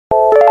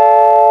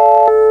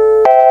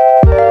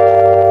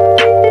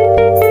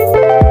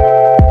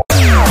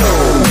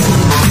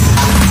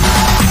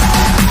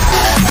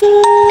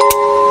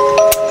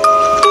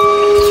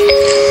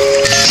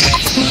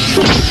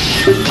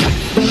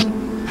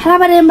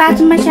everybody, and back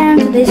to my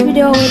channel. Today's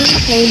video we're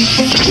playing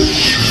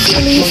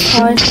Police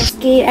Horse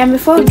Escape. And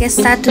before we get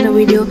started to the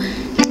video,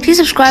 please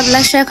subscribe,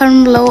 like, share,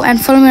 comment below, and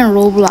follow me on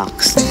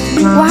Roblox.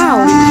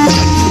 Wow!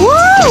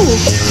 Whoa!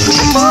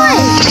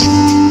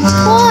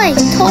 A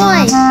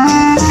toy!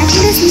 I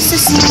think that's Mr.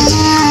 C.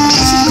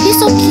 He's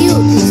so cute.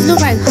 He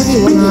looks like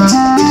Huggy Wuggy.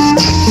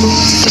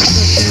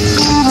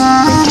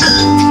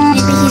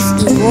 Maybe he's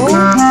evil.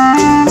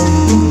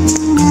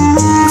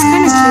 It's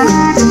kind of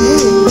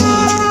cute.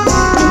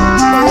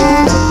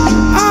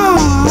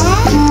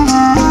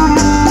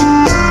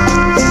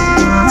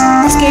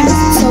 This game is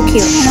so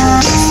cute.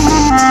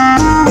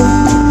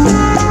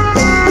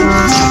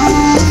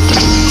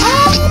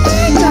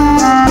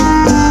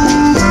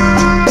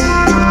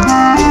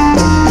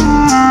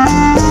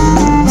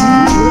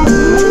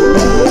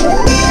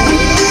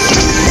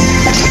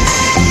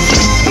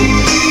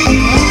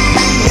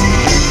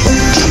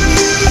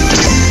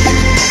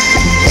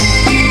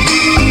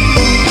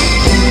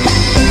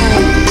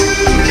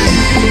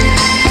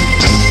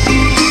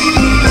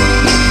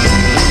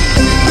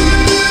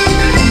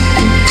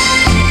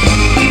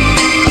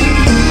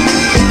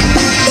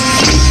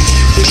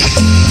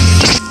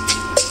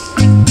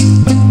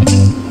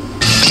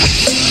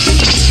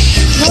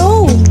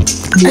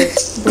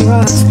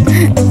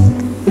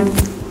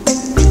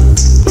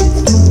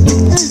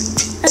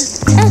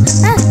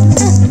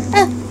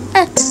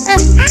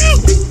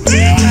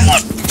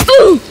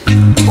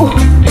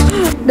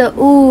 The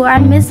ooh, I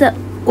miss the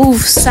oof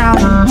sound.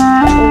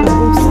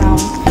 Oof sound.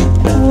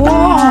 Whoa.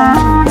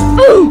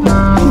 Ooh.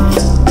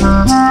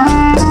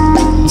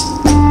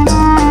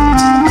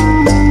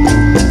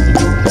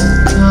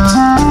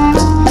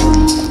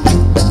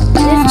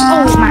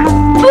 Oh my.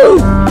 Ooh.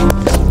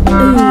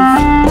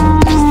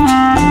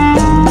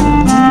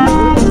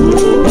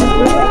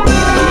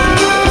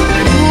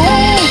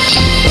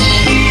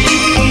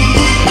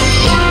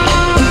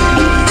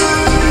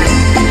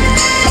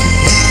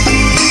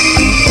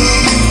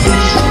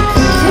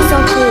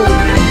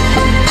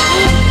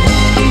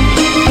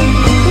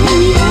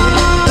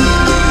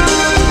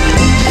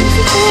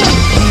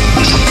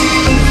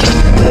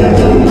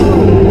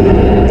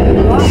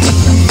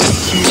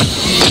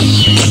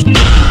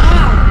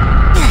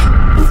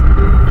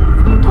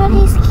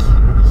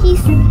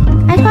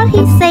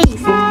 He's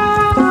safe.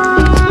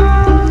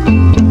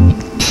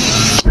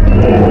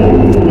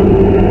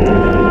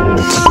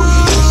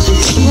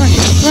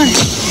 Run.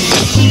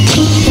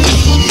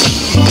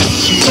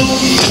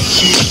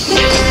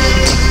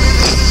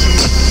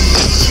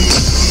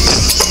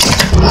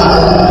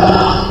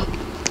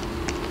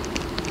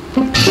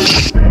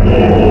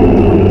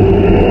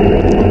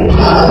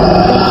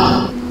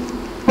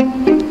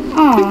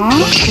 Aww.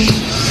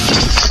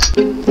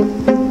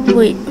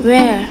 Wait,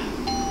 where?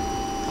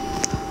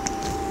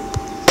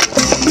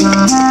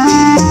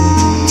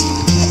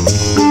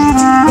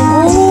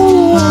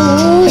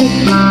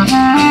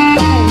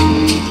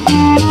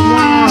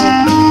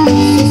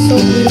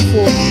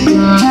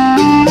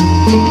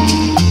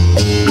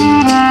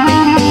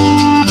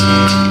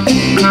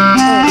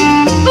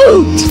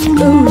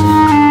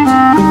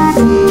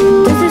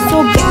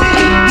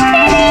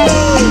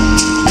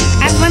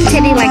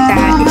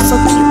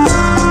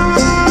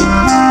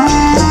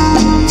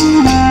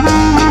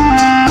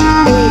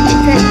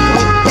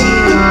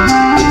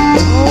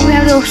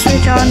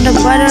 Switch on the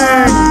button.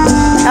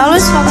 I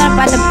always forgot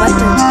about the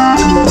button.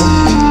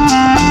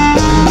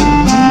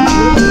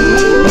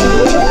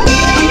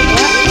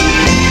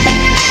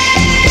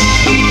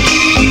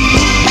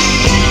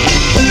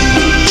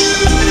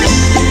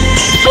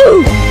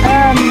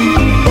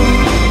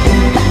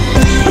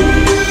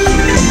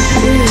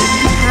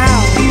 How?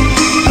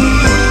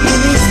 Did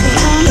we switch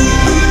on?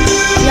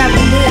 Yeah,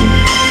 we did.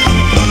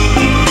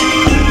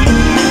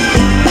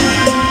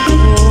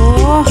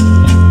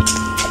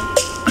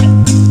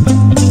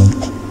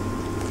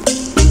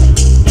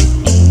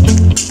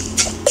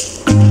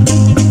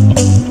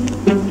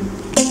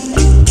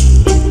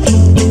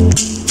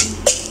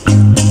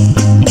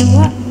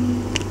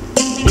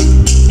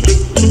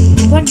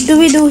 What do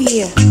we do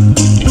here?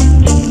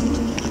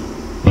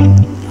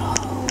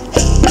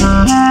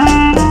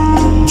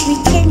 We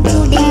can't do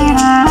that.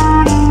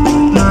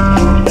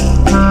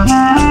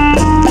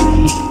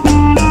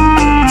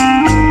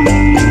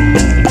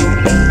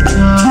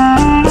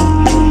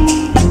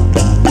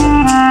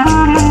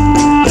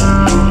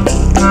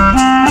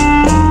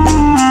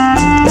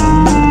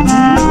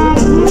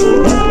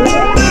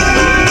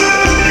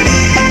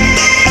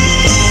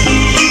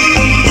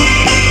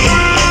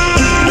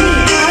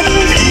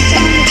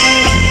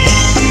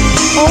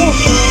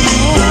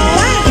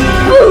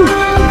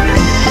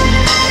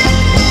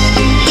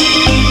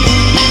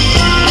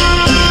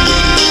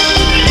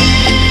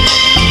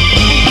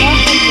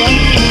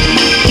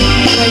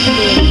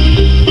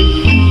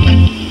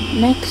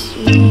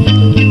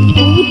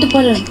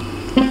 Button.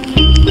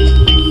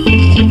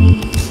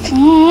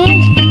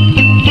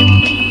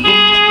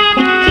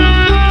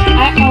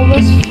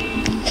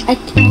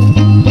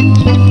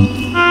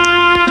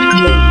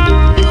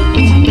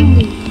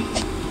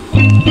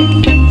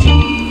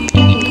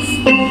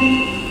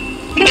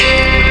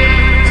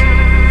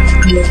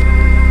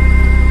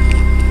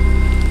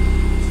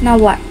 Now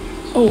what?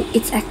 Oh,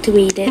 it's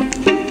activated.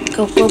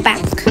 Go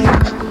back.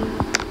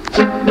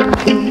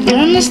 I don't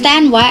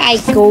understand why I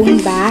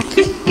going back.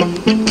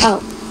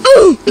 Oh.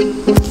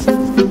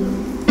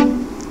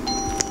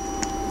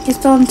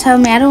 Just don't tell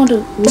me. I don't want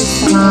to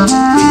restart.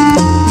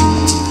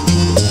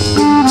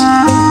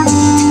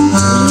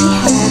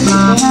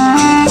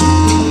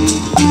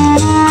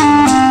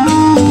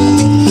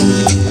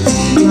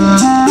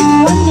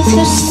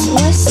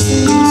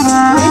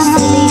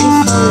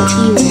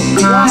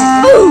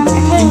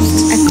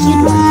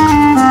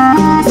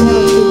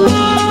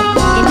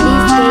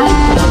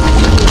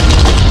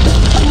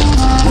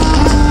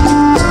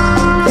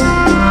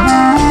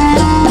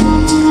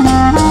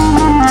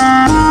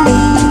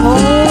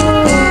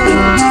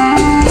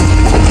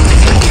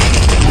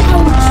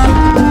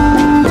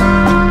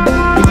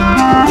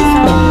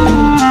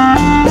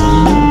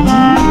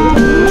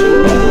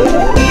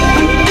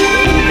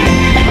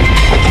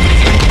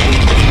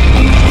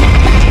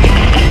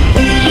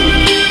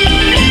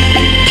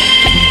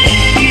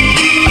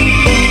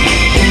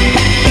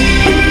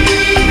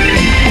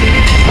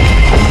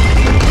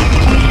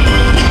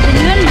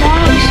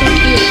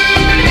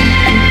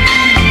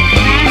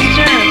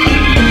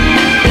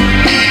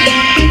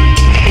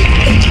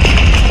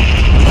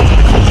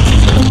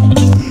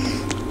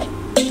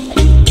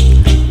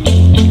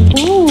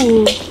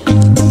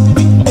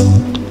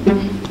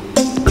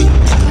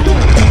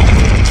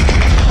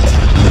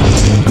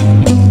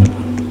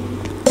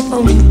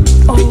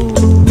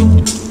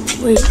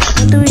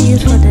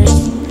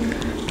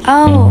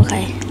 Oh,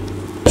 okay.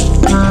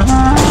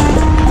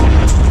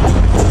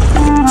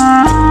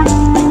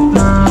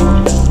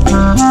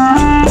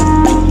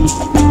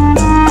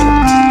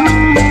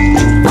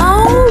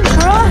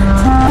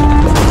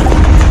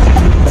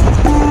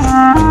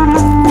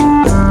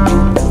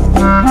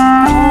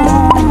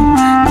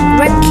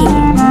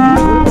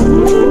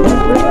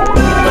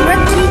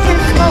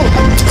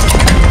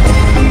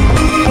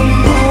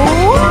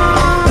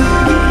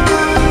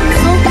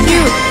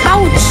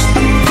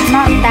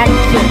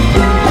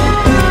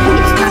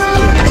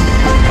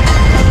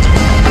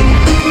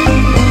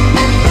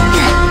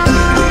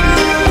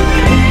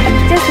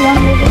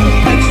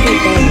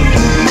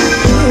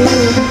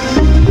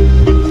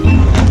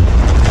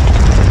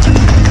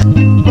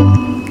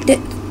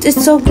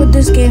 It's so good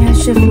this game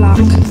has shift lock.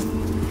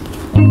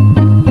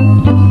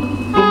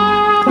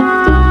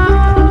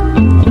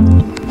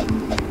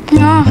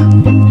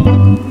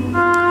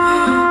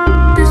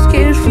 This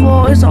game's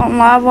floor is on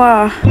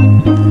lava.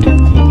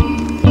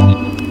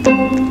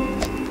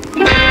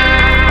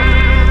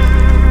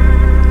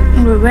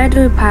 Where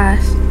do we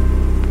pass?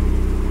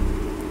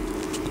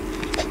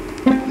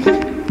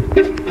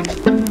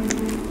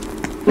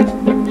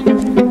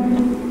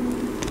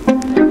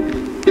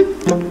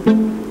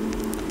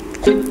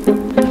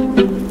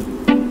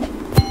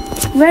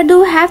 Where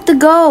do we have to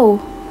go?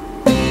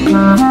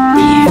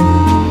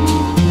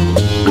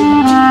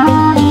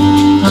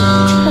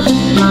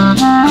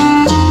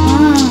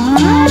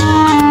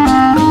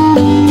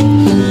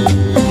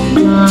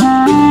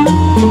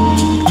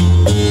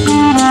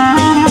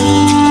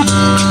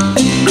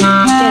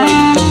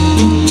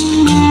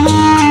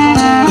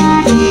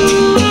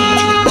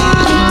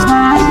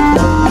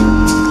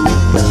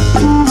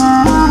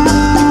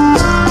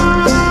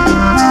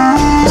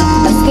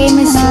 This game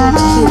is so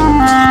cute.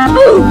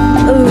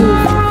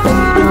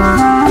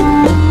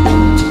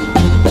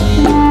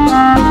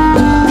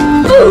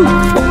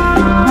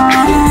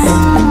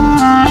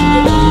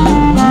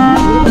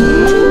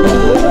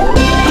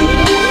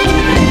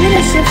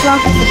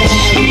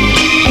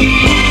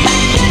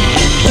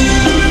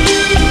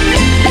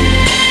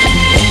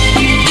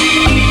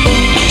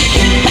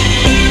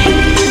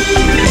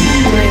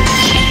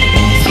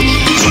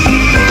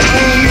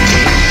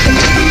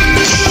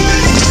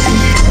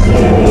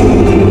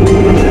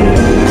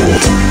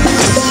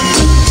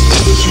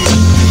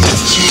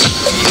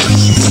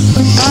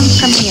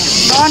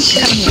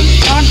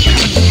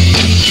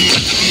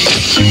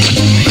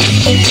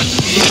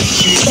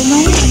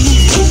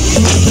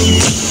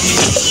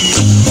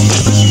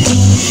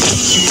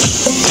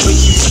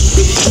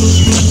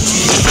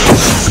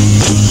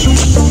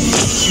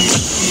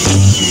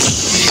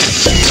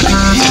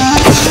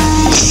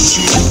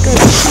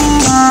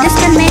 This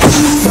can make me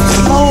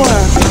slower.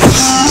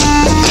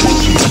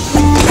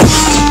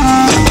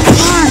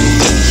 Come on.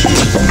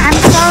 I'm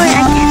sorry, I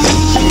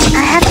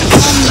have to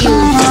tell you.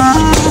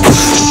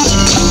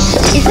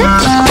 Is it?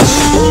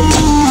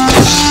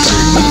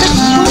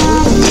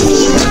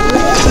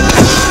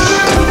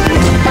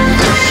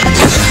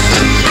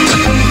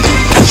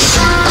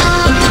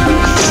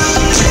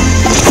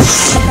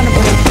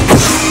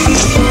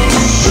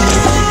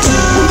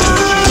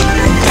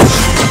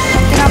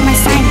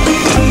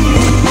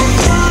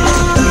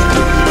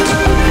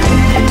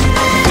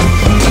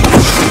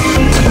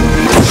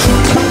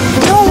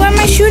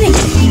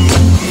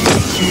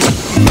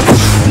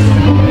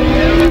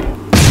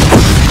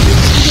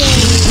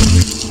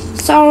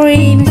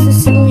 Sorry, Mr.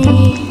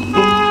 Silly.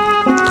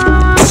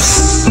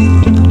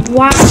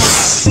 Wow.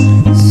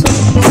 So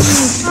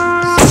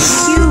cute.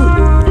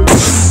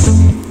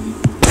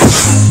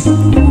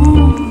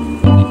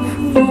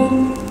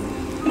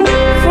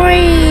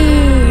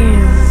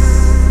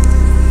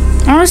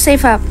 I want to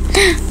save up.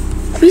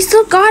 We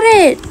still got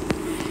it.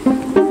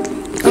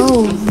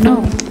 Oh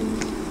no.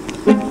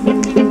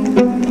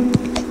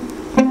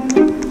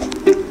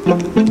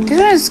 This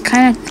one is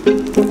kind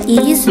of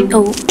easy.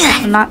 Oh,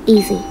 not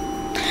easy.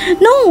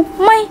 No,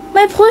 my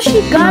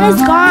plushie gun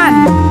is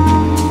gone.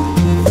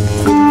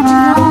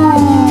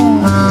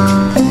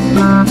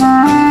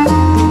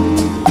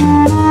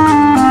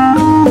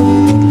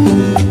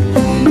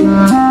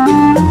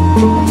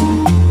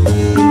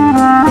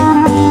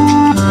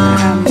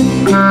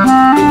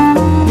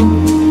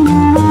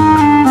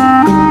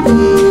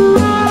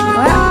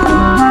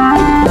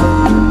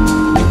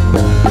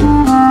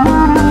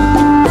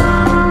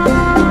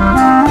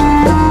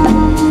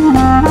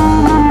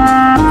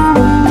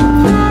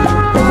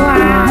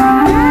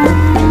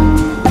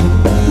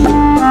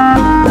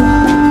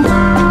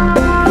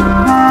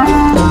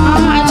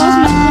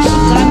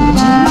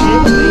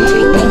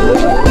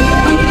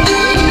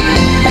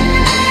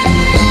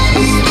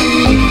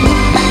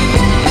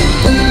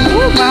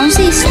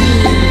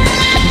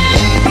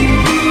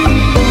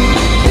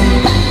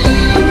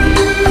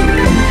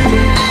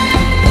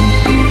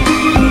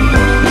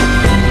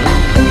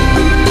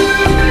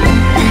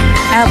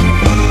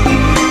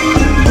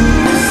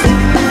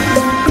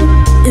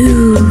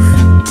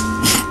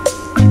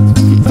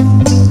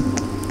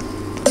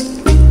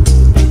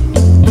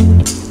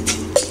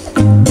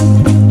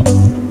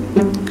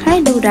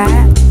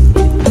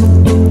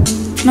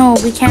 No,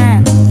 we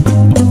can't.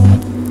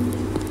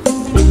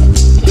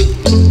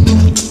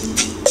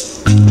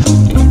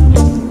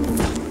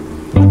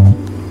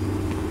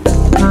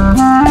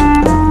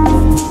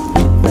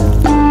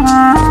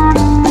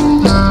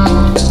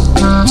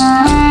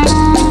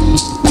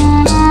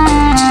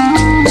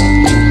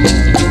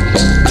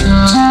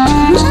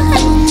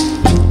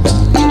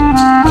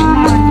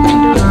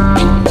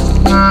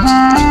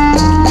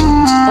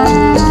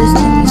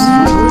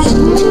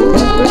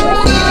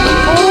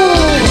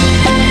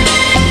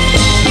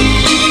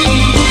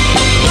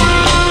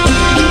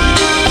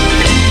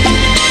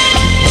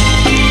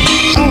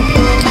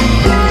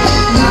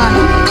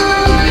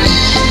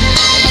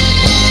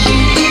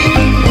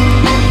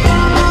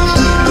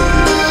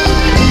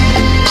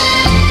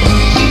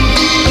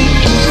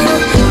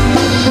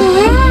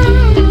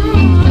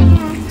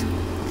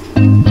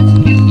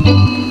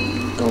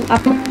 Up.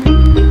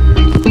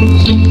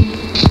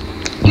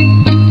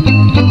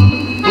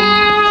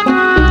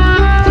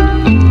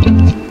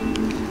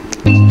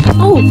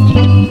 Oh.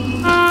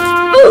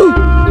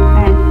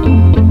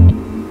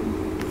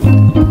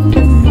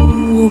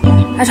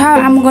 I thought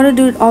I'm gonna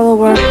do it all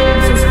over.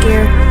 I'm so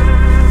scared.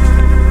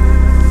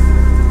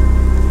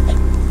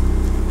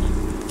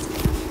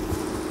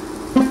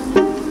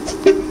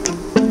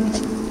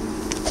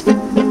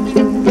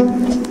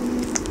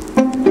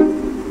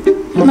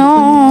 No.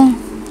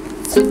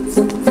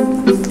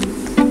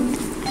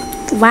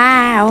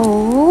 Wow.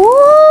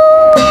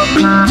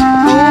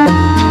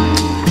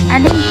 I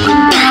didn't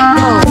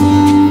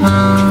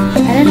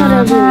know there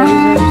would be lasers.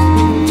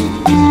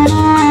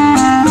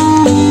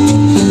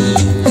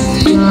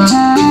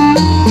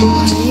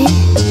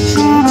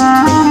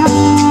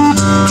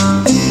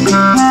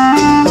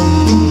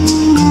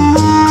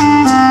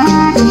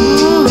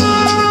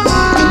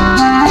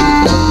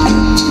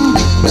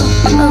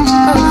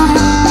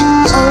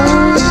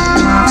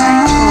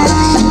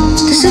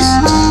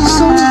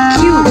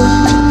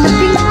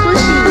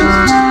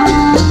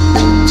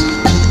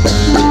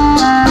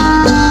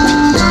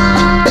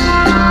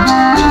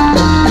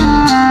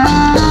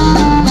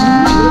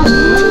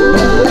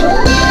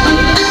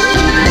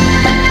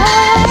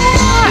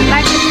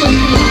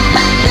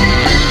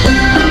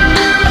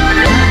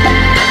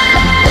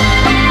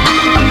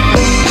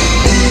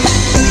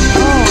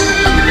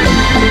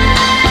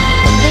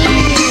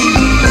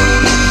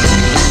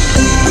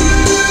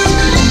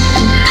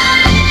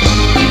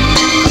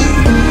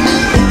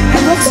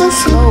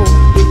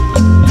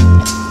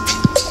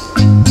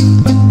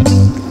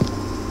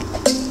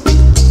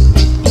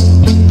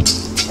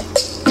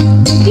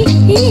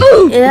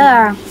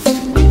 Yeah.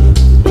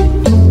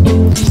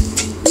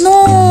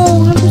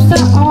 No, how is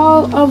that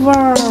all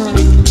over?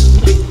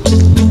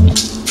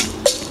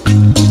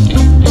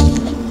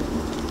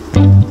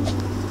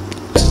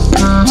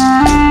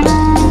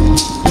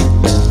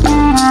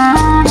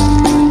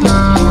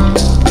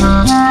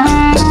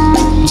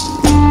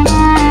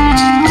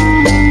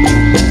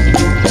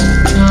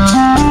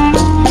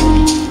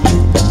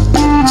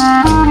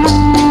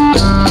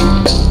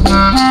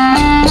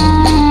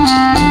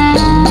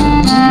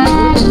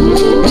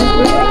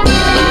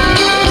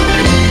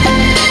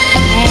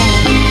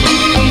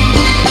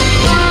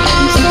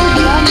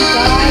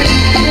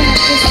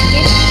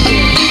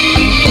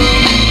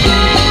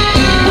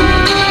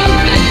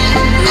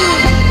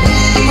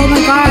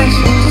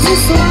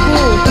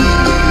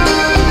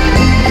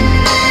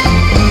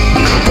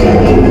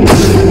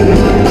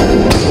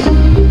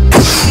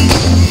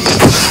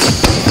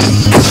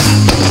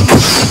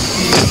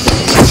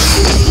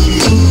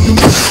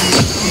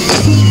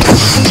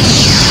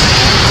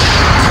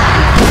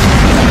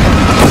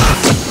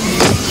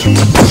 You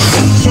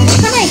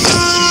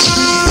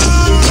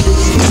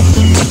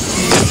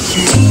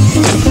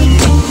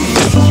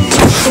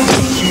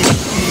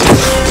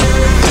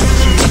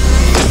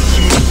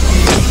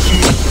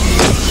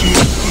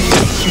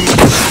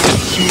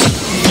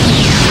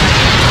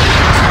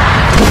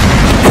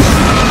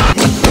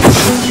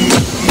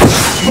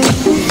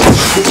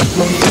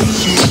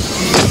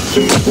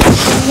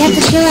have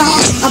to kill it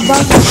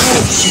above the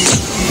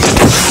edge.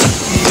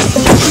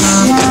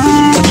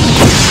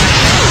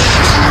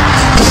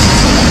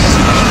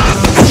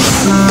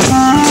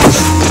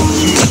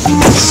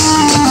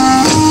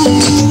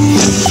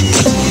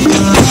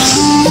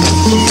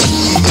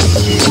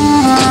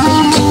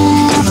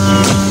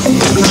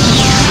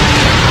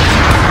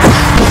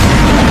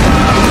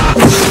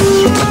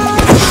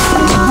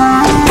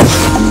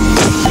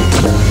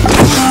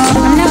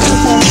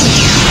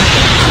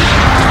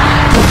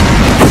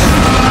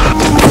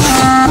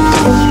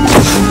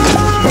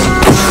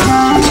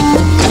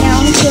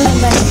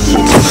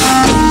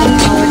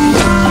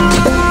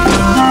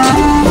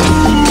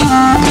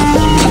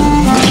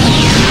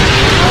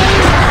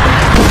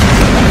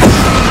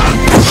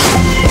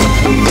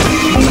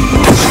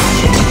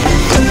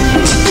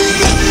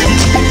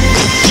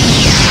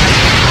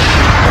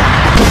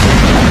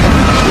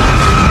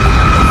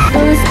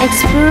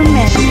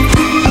 Experiment.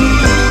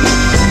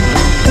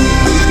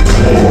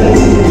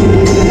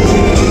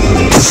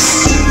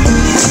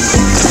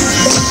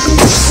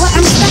 What?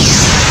 I'm stuck.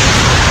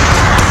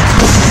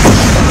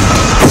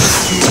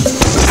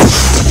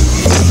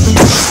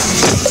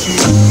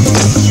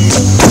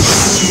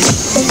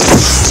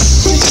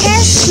 You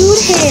can't shoot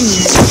him.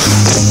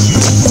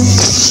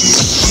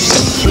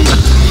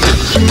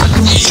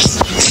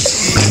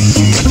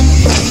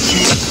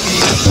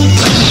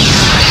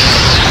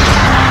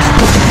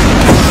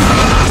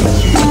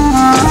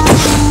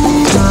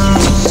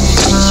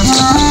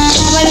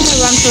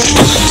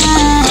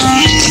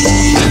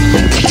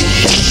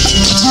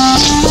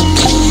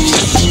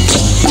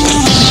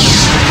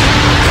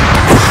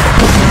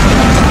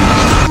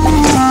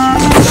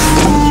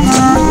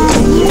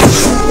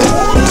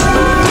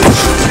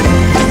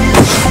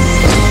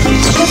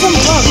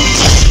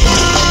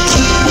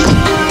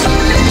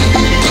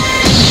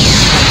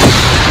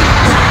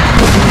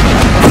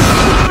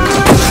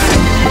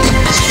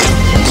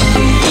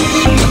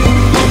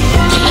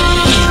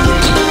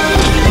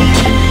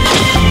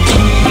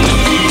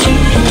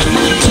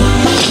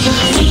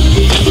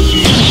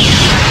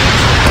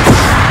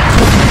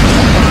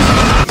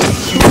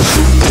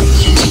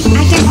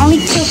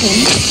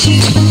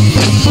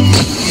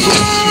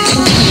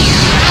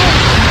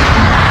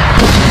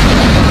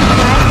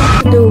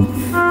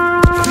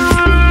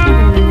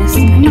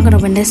 I'm not gonna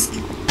win this.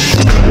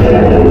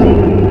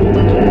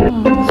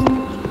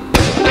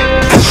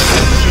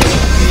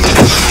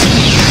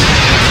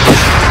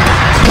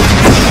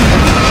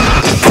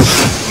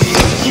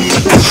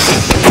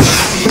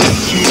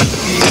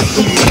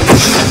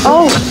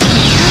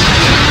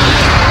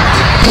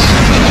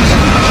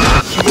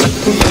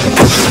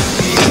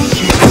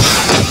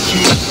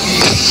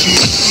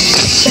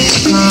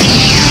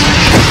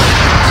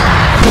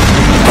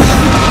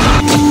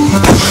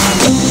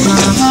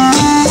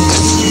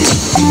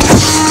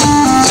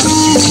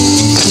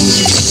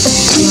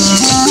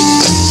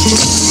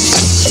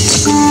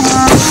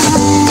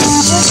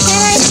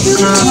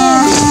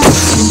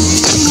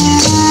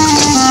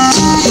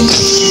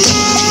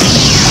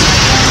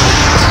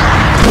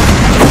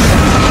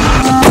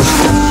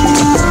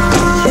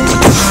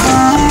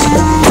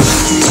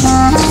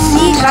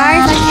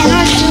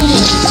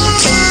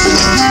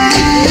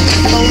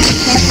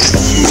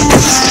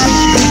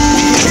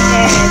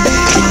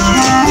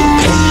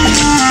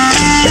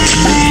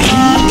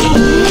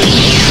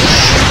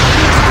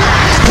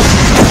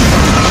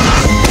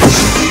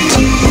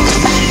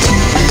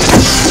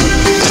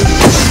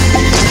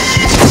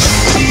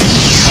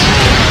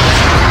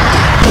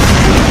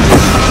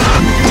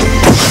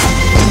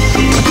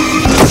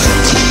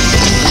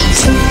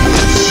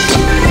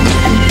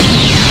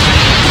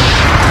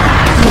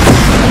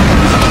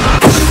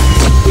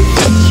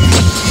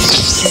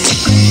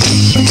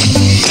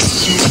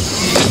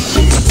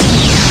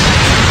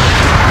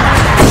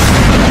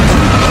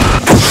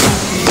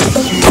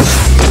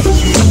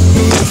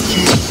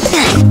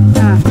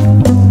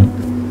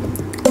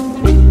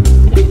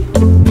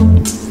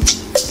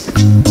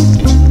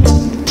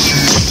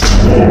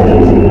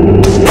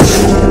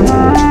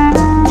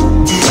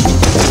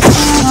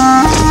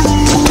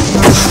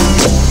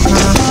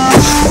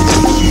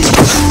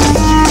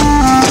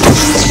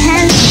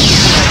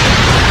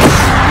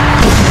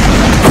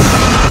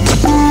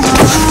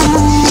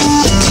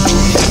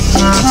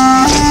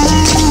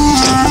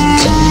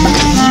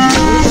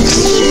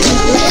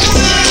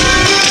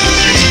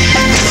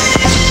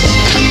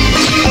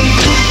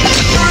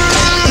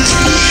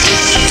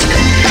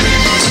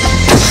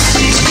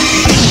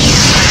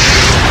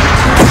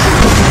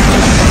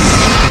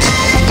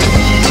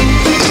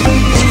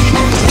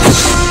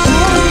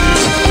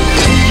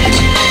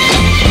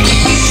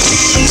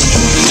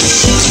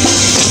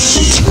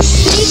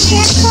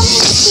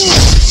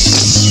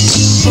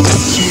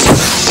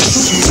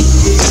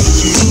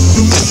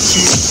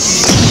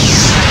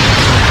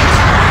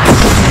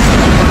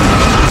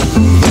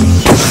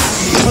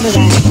 What did I?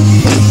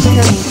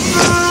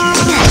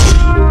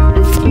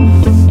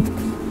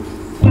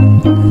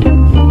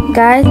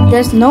 Guys,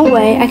 there's no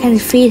way I can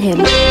defeat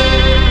him.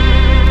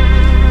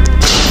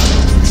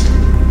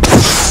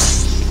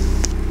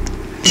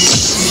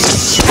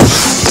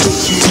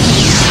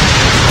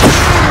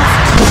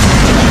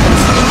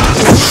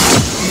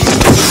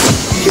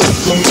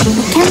 I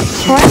can't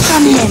press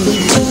on him.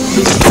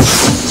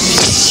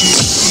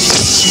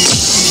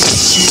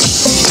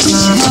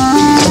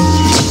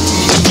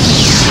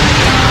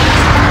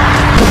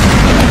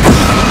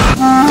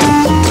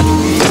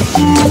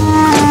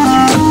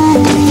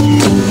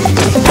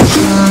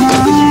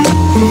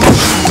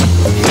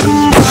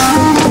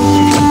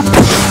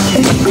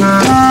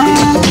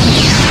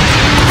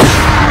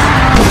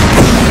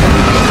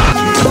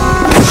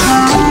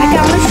 I can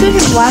only shoot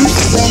him once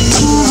when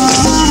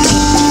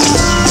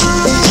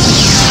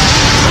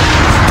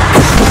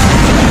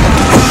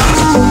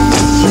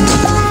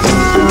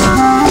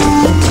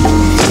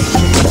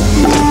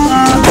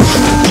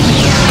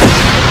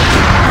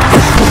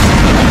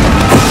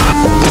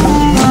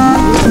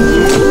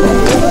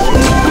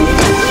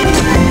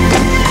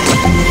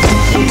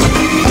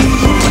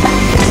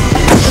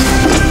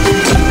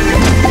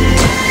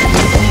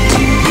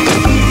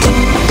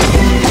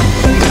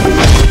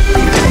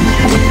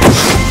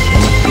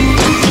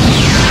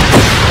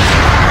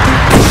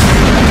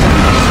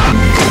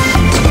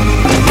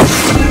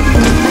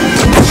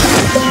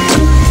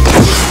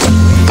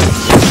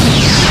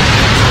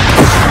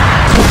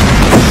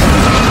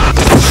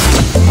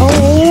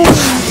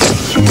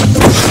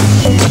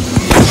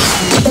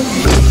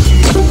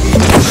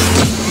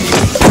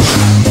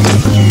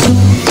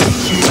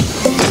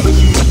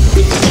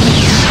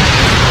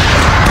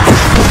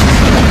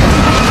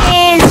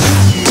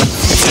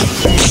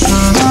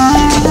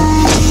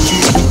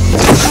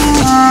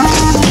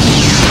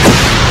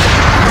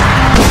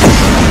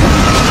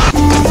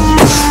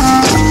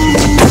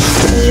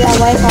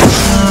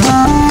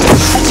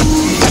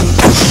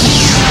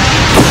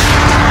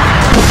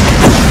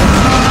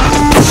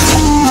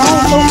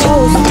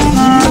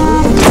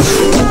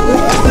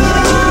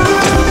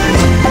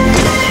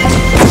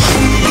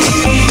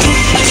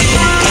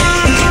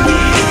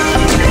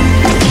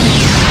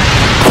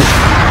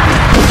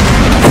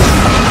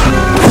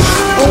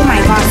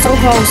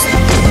close.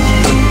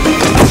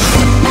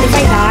 If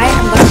I die,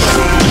 I'm gonna get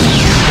mad.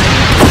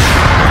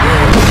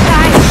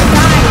 Die,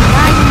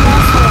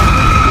 monster.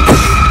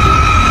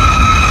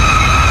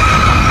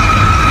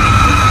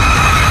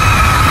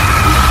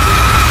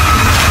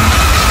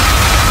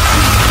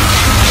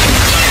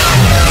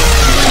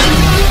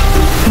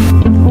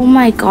 Oh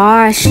my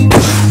gosh.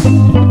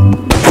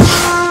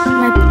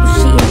 My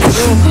pushy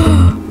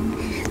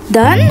is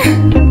done?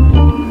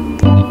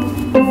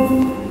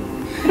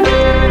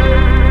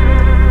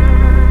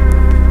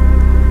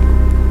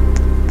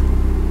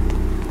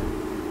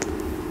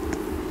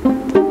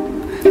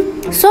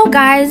 So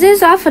guys, this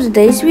is all for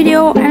today's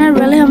video and I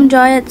really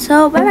enjoyed it.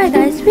 So bye bye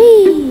guys.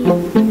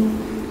 Bye.